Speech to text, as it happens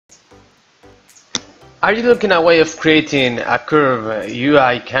Are you looking at a way of creating a curved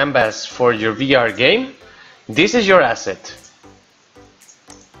UI canvas for your VR game? This is your asset.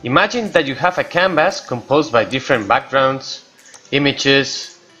 Imagine that you have a canvas composed by different backgrounds,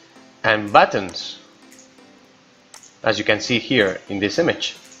 images, and buttons, as you can see here in this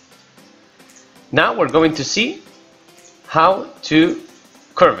image. Now we're going to see how to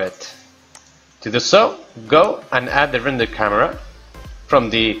curve it. To do so, go and add the render camera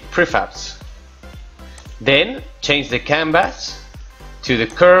from the prefabs. Then change the canvas to the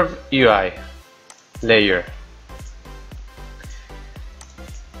curve UI layer.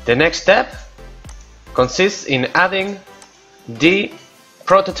 The next step consists in adding the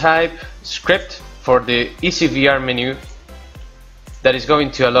prototype script for the EasyVR menu that is going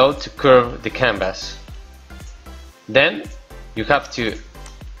to allow to curve the canvas. Then you have to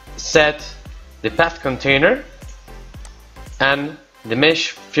set the path container and the mesh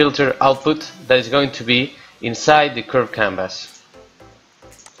filter output that is going to be inside the curved canvas.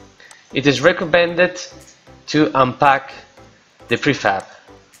 It is recommended to unpack the prefab.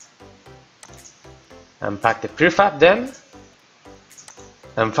 Unpack the prefab then,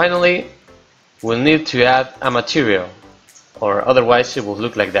 and finally we'll need to add a material, or otherwise it will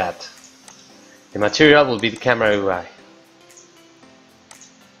look like that. The material will be the camera UI.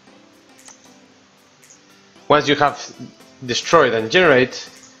 Once you have destroyed and generate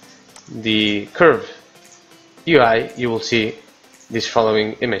the curved UI, you will see this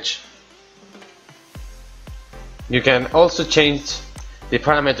following image. You can also change the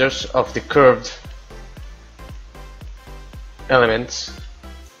parameters of the curved elements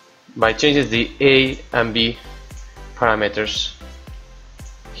by changing the A and B parameters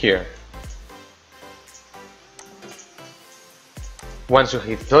here. Once you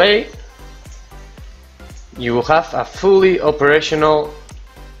hit play, you will have a fully operational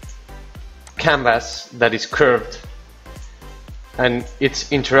canvas that is curved, and it's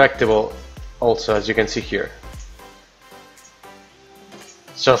interactable also, as you can see here.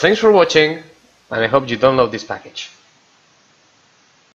 So thanks for watching, and I hope you download this package.